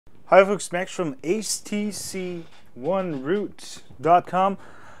Hi folks, Max from HTC One Root.com. Today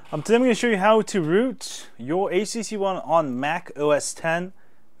I'm going to show you how to root your HTC One on Mac OS X.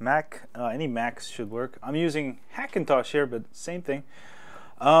 Any Macs should work. I'm using Hackintosh here, but same thing.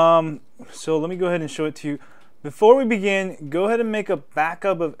 So let me go ahead and show it to you. Before we begin, go ahead and make a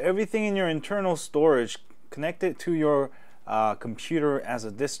backup of everything in your internal storage. Connect it to your computer as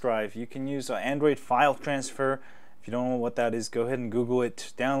a disk drive. You can use Android file transfer. If you don't know what that is, go ahead and Google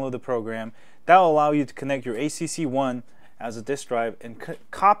it, download the program. That will allow you to connect your HTC One as a disk drive and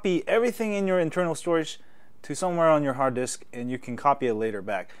copy everything in your internal storage to somewhere on your hard disk, and you can copy it later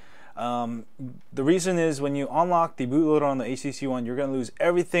back. The reason is when you unlock the bootloader on the HTC One, you're going to lose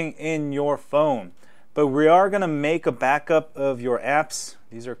everything in your phone. But we are going to make a backup of your apps.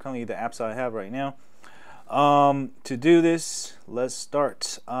 These are currently the apps I have right now. To do this, let's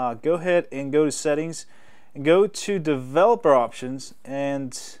start. Go ahead and go to Settings. And go to developer options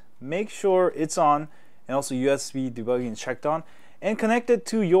and make sure it's on, and also USB debugging checked on, and connect it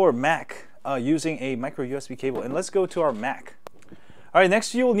to your Mac using a micro USB cable. And let's go to our Mac. Alright,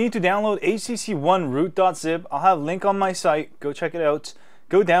 next you'll need to download HTC One Root.zip. I'll have a link on my site. Go check it out.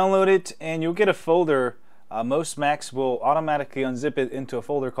 Go download it and you'll get a folder. Most Macs will automatically unzip it into a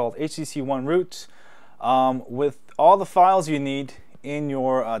folder called HTC One Root with all the files you need in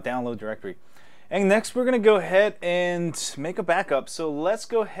your download directory. And next we're going to go ahead and make a backup. So let's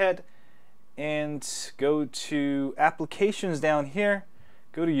go ahead and go to Applications down here,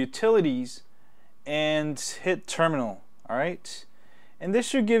 go to Utilities, and hit Terminal. Alright, and this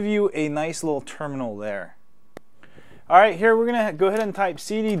should give you a nice little terminal there. Alright, here we're going to go ahead and type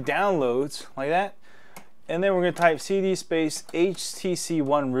CD downloads like that, and then we're going to type CD space HTC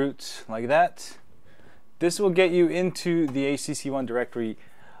One Root like that. This will get you into the HTC One directory.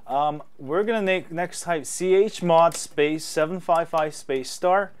 We're going to next type chmod space 755 space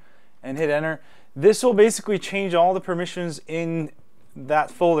star and hit enter. This will basically change all the permissions in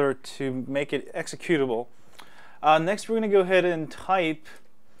that folder to make it executable. Next we're going to go ahead and type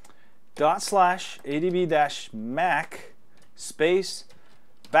 /adb-mac space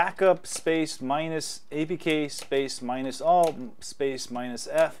backup space minus apk space minus all space minus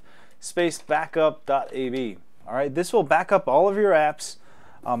f space backup.ab. Alright, this will back up all of your apps.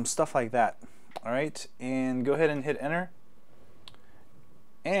 Stuff like that. Alright, and go ahead and hit enter.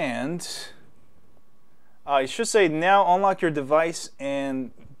 And it should say now unlock your device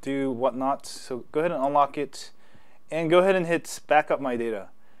and do whatnot. So go ahead and unlock it and go ahead and hit backup my data.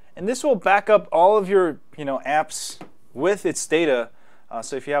 And this will back up all of your apps with its data.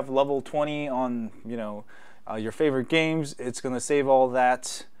 So if you have level 20 on your favorite games, it's going to save all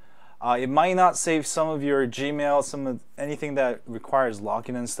that. It might not save some of your Gmail, anything that requires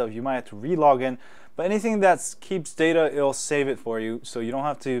login and stuff. You might have to re-log in, but anything that keeps data, it'll save it for you, so you don't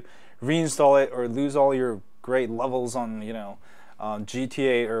have to reinstall it or lose all your great levels on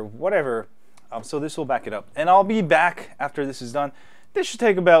GTA or whatever. So this will back it up, and I'll be back after this is done. This should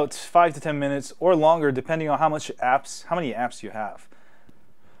take about 5 to 10 minutes or longer, depending on how many apps you have.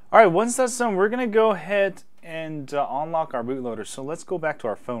 All right, once that's done, we're gonna go ahead and unlock our bootloader. So let's go back to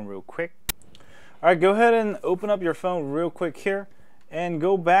our phone real quick. Alright, go ahead and open up your phone real quick here and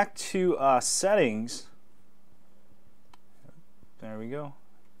go back to settings. There we go.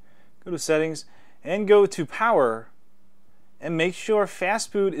 Go to settings and go to power and make sure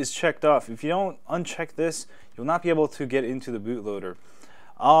fast boot is checked off. If you don't uncheck this, you'll not be able to get into the bootloader.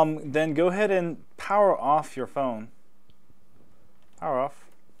 Then go ahead and power off your phone. Power off.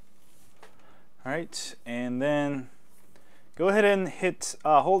 Alright, and then go ahead and hit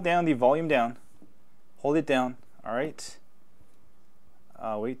hold down the volume down. Hold it down. Alright.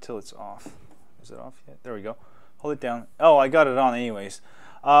 Wait till it's off. Is it off yet? There we go. Hold it down. Oh, I got it on anyways.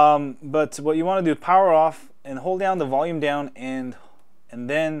 But what you want to do is power off and hold down the volume down and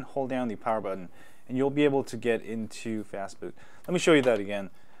then hold down the power button, and you'll be able to get into fast boot. Let me show you that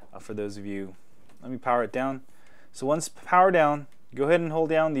again for those of you. Let me power it down. So once power down, go ahead and hold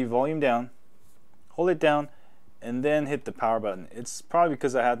down the volume down. Hold it down and then hit the power button. It's probably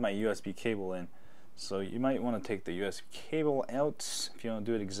because I had my USB cable in, so you might want to take the USB cable out if you don't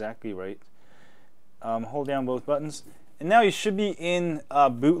do it exactly right. Hold down both buttons and now you should be in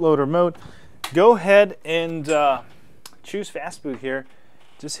bootloader mode. Go ahead and choose fast boot here.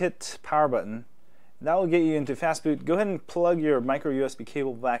 Just hit power button. That will get you into fast boot. Go ahead and plug your micro USB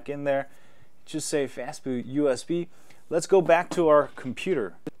cable back in there. Just say fast boot USB. Let's go back to our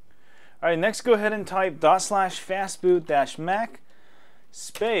computer. Alright, next go ahead and type /fastboot-mac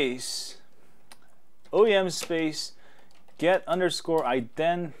space OEM space get underscore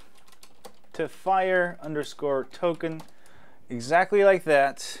identifier underscore token, exactly like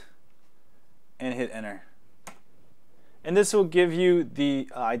that. and hit enter. And this will give you the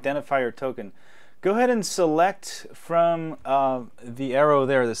identifier token. Go ahead and select from the arrow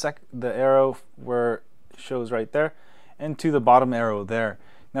there, the arrow where it shows right there, and to the bottom arrow there.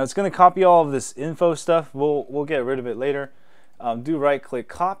 Now it's going to copy all of this info stuff. We'll get rid of it later. Do right click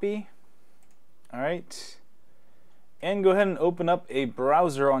copy. All right. And go ahead and open up a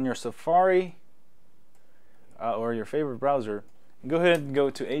browser on your Safari or your favorite browser. Go ahead and go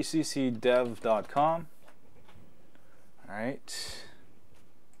to accdev.com. All right.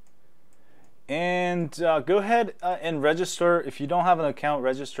 And go ahead and register. If you don't have an account,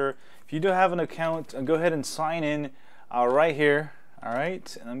 register. If you do have an account, go ahead and sign in right here. All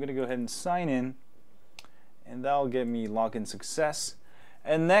right. And I'm going to go ahead and sign in. And that'll get me login success.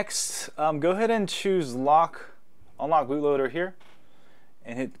 And next, go ahead and choose Unlock Bootloader here.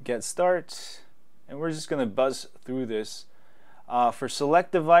 And hit Get Start. And we're just going to buzz through this. For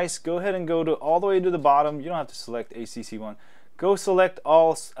select device, go ahead and go all the way to the bottom. You don't have to select HTC One. Go select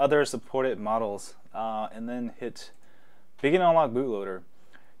all other supported models and then hit Begin Unlock Bootloader.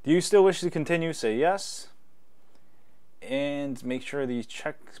 Do you still wish to continue? Say yes. And make sure these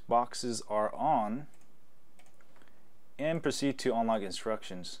check boxes are on. And proceed to unlock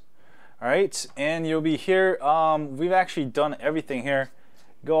instructions. Alright, and you'll be here. We've actually done everything here.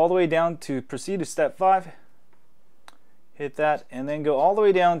 Go all the way down to proceed to step 5. Hit that, and then go all the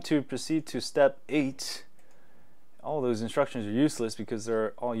way down to proceed to step 8. All those instructions are useless because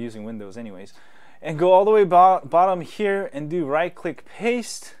they're all using Windows anyways. And go all the way bottom here and do right click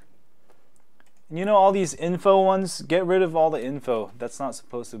paste. And you know all these info ones, get rid of all the info that's not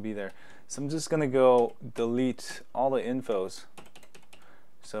supposed to be there. So I'm just gonna go delete all the infos.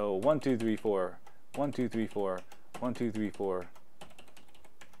 So 1 2 3 4 1 2 3 4 1 2 3 4.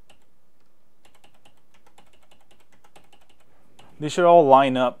 They should all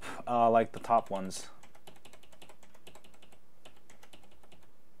line up like the top ones.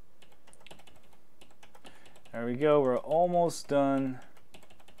 There we go, we're almost done.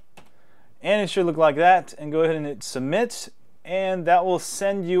 And it should look like that. And go ahead and hit submit, and that will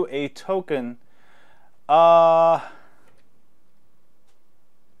send you a token.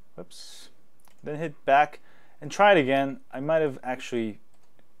 Whoops. Then hit back and try it again. I might have actually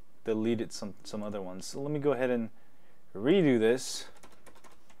deleted some other ones. So let me go ahead and redo this.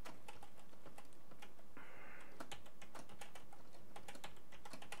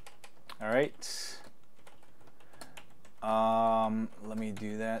 All right. Let me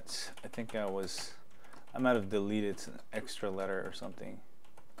do that. I think I might have deleted an extra letter or something.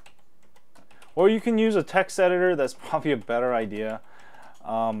 Or you can use a text editor. That's probably a better idea.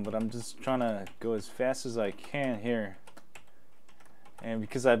 But I'm just trying to go as fast as I can here. And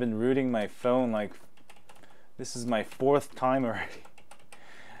because I've been rooting my phone, like this is my 4th time already.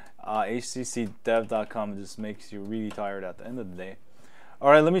 HTCdev.com just makes you really tired at the end of the day.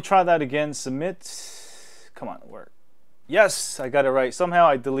 Alright, let me try that again. Submit. Come on, work. Yes, I got it right. Somehow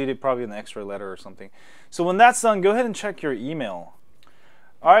I deleted probably an extra letter or something. So when that's done, go ahead and check your email.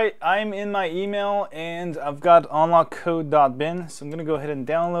 Alright, I'm in my email and I've got unlockcode.bin. So I'm going to go ahead and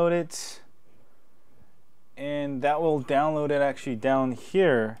download it. And that will download it actually down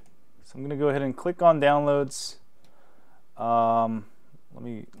here. So I'm going to go ahead and click on downloads. Let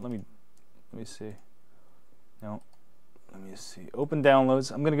me see. No, let me see. Open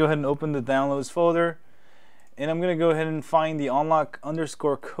downloads. I'm going to go ahead and open the downloads folder. And I'm going to go ahead and find the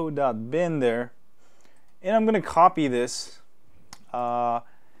unlock_code.bin there. And I'm going to copy this. And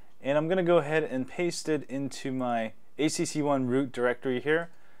I'm going to go ahead and paste it into my HTC One Root directory here.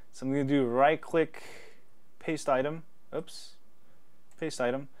 So I'm going to do right click, paste item. Oops. Paste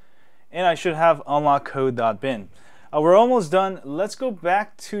item. And I should have unlockcode.bin. We're almost done. Let's go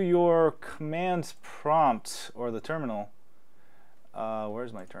back to your command prompt or the terminal.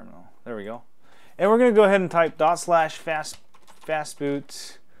 Where's my terminal? There we go. And we're going to go ahead and type /fastboot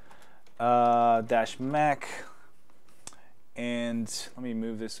 -Mac. And let me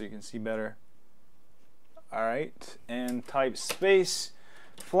move this so you can see better. Alright. And type space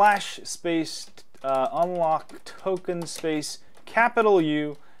flash space unlock token space capital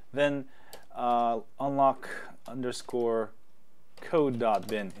U, then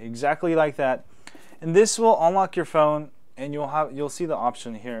unlock_code.bin. Exactly like that. And this will unlock your phone, and you'll see the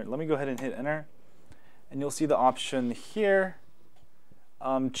option here. Let me go ahead and hit enter. And you'll see the option here.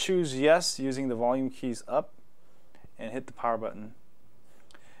 Choose yes using the volume keys up and hit the power button.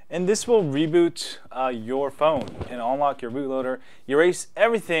 And this will reboot your phone and unlock your bootloader. Erase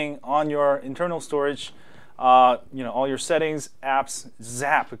everything on your internal storage. You know, all your settings, apps,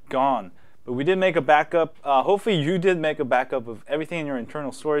 zap, gone. But we did make a backup. Hopefully you did make a backup of everything in your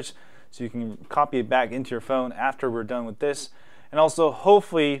internal storage. so you can copy it back into your phone after we're done with this. And also,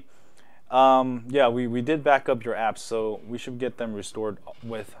 hopefully, yeah, we did back up your apps, so we should get them restored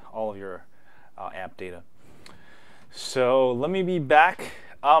with all of your app data. So let me be back.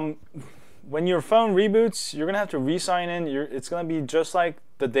 When your phone reboots, you're gonna have to re-sign in. It's gonna be just like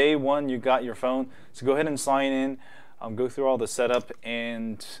the day one you got your phone. So go ahead and sign in, go through all the setup,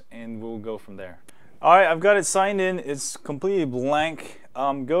 and we'll go from there. All right, I've got it signed in. It's completely blank.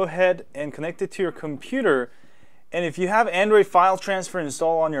 Go ahead and connect it to your computer. And if you have Android file transfer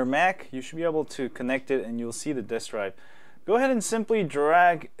installed on your Mac, you should be able to connect it and you'll see the disk drive. Go ahead and simply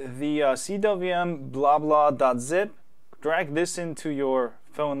drag the cwm blah blah.zip, drag this into your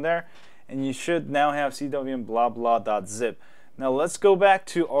phone there, and you should now have cwm blah blah.zip. Now let's go back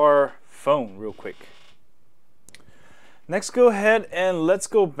to our phone real quick. Next, go ahead and let's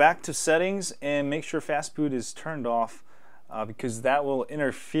go back to settings and make sure fast boot is turned off because that will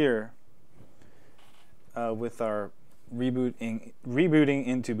interfere with our rebooting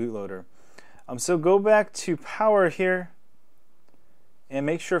into bootloader. So go back to power here and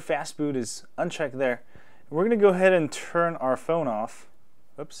make sure fast boot is unchecked there. We're going to go ahead and turn our phone off.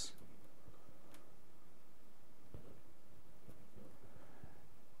 Oops.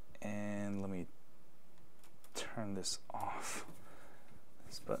 And let me turn this off.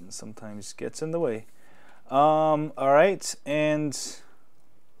 This button sometimes gets in the way. All right, and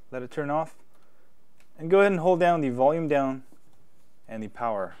let it turn off. And go ahead and hold down the volume down and the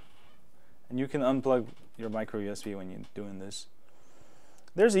power. And you can unplug your micro USB when you're doing this.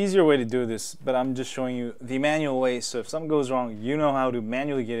 There's an easier way to do this, but I'm just showing you the manual way, so if something goes wrong, you know how to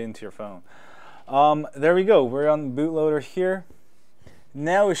manually get into your phone. There we go. We're on the bootloader here.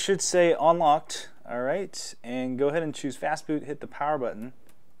 Now it should say unlocked. All right, and go ahead and choose fast boot, hit the power button,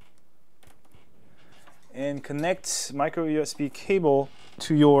 and connect micro USB cable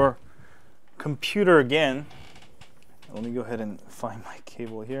to your computer again. Let me go ahead and find my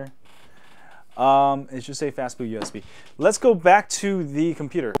cable here. It should say fast boot USB. Let's go back to the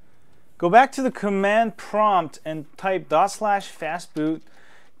computer. Go back to the command prompt and type /fastboot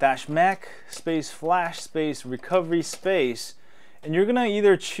 -mac /flash recovery and you're gonna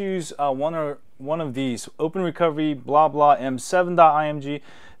either choose one of these. Open recovery blah blah m7.img.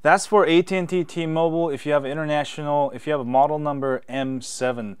 That's for AT&T, T-Mobile. If you have international, if you have a model number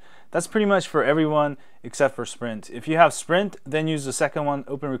M7, that's pretty much for everyone except for Sprint. If you have Sprint, then use the second one,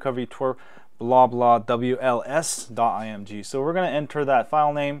 Open Recovery Twerp blah blah wls.img. So we're going to enter that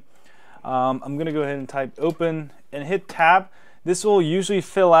file name. I'm going to go ahead and type open and hit tab. This will usually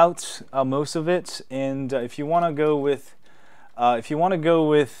fill out most of it, and if you want to go with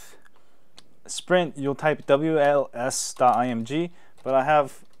Sprint, you'll type wls.img, but I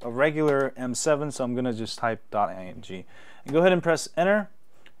have a regular M7, so I'm going to just type .img. And go ahead and press enter,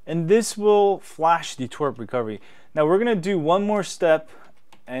 and this will flash the twerp recovery. Now we're going to do one more step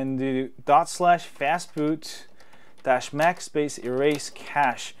and do /fastboot -mac erase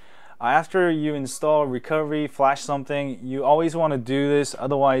cache. After you install recovery, flash something, you always want to do this,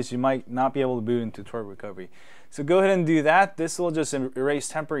 otherwise you might not be able to boot into twerp recovery. So go ahead and do that. This will just erase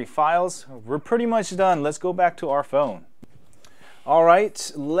temporary files. We're pretty much done. Let's go back to our phone. All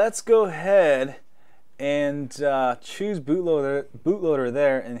right, let's go ahead and choose bootloader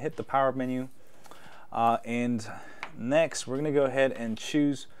there and hit the power menu. And next, we're going to go ahead and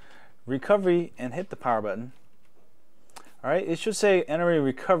choose recovery and hit the power button. All right, it should say enter a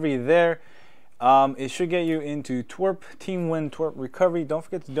recovery there. It should get you into Twerp, Team Win Twerp Recovery. Don't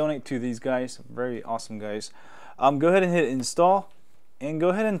forget to donate to these guys, very awesome guys. Go ahead and hit install, and go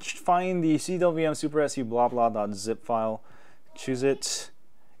ahead and find the CWM Super SU blah blah.zip file. Choose it,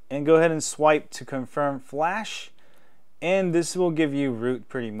 and go ahead and swipe to confirm flash, and this will give you root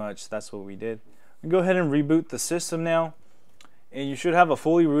pretty much. That's what we did. Go ahead and reboot the system now, and you should have a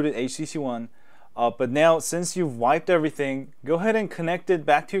fully rooted HTC One. But now, since you've wiped everything, go ahead and connect it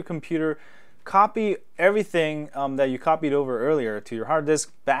back to your computer. Copy everything that you copied over earlier to your hard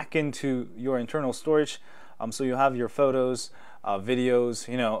disk back into your internal storage. So you'll have your photos, videos,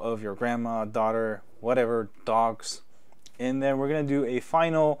 you know, of your grandma, daughter, whatever, dogs. And then we're gonna do a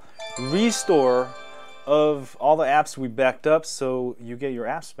final restore of all the apps we backed up, so you get your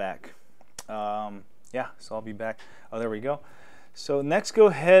apps back. Yeah, so I'll be back. Oh, there we go. So next, go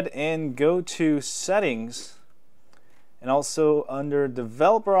ahead and go to settings, and also under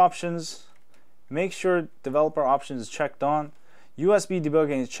developer options, make sure developer options is checked on, USB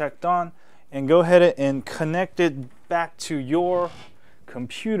debugging is checked on, and go ahead and connect it back to your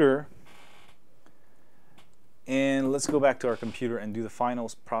computer. And let's go back to our computer and do the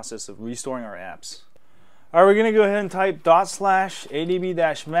final process of restoring our apps. Alright, we're gonna go ahead and type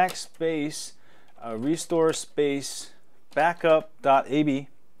 /adb-mac space restore space backup.ab.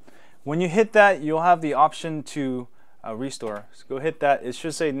 When you hit that, you'll have the option to restore. So go hit that. It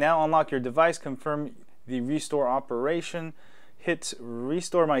should say now unlock your device, confirm the restore operation, hit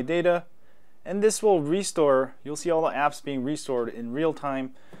restore my data, and this will restore. You'll see all the apps being restored in real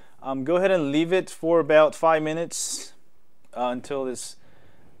time. Go ahead and leave it for about 5 minutes until this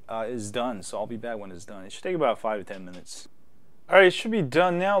is done. So I'll be back when it's done. It should take about 5 to 10 minutes. Alright, it should be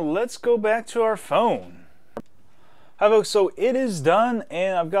done now. Let's go back to our phone. Hi folks, so it is done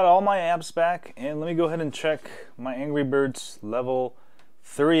and I've got all my apps back, and let me go ahead and check my Angry Birds level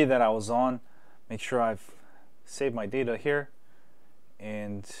 3 that I was on. Make sure I've saved my data here,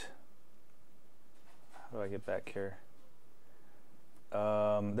 and how do I get back here?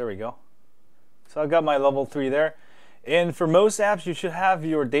 There we go. So I've got my level 3 there, and for most apps you should have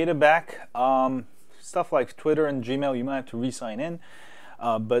your data back. Stuff like Twitter and Gmail you might have to re-sign in,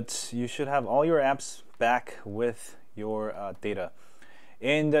 but you should have all your apps back with your data.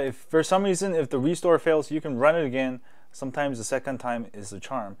 And if for some reason if the restore fails, you can run it again. Sometimes the second time is the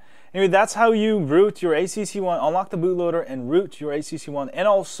charm. Anyway, that's how you root your HTC One, unlock the bootloader and root your HTC One, and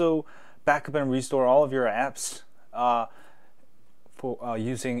also backup and restore all of your apps for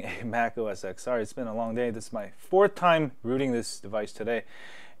using a Mac OSX. Sorry, it's been a long day. This is my 4th time rooting this device today,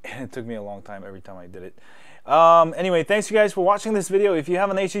 and it took me a long time every time I did it. Anyway, thanks you guys for watching this video. If you have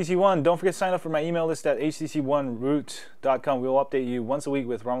an HTC One, don't forget to sign up for my email list at htc1root.com. We'll update you once a week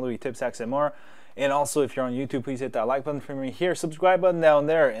with ROM tips, hacks, and more. And also, if you're on YouTube, please hit that like button for me here, subscribe button down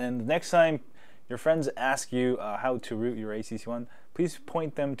there, and next time your friends ask you how to root your HTC One, please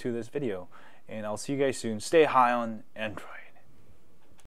point them to this video. And I'll see you guys soon. Stay high on Android.